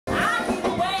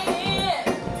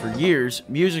For years,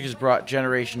 music has brought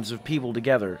generations of people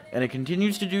together, and it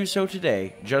continues to do so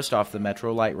today, just off the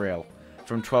Metro Light Rail.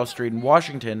 From 12th Street in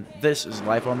Washington, this is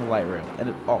Life on the Light Rail, and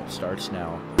it all starts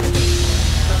now. Approaching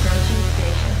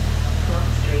station,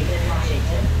 12th Street in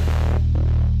Washington.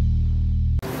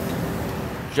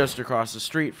 Just across the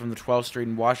street from the 12th Street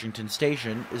in Washington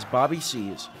station is Bobby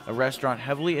C's, a restaurant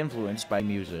heavily influenced by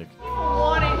music. People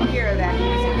want to hear that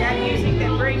music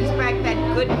that brings back that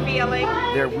good feeling.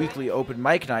 Their weekly open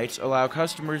mic nights allow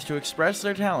customers to express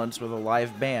their talents with a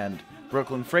live band.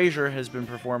 Brooklyn Frazier has been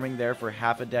performing there for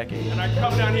half a decade. And I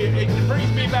come down here, it brings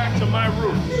me back to my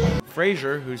roots.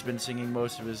 Frazier, who's been singing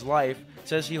most of his life,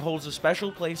 says he holds a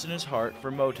special place in his heart for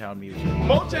Motown music.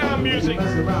 Motown music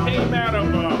came out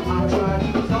of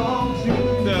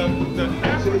the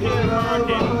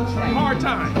African-American hard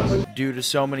times. Due to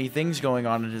so many things going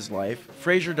on in his life,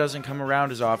 Frazier doesn't come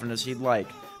around as often as he'd like.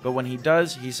 But when he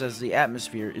does, he says the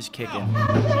atmosphere is kicking. See,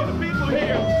 the people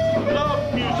here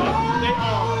love music. They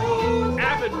are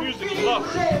avid music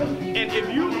lovers. And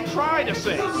if you try to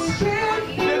sing,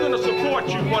 they're going to support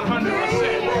you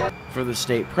 100%. For the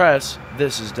State Press,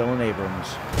 this is Dylan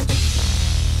Abrams.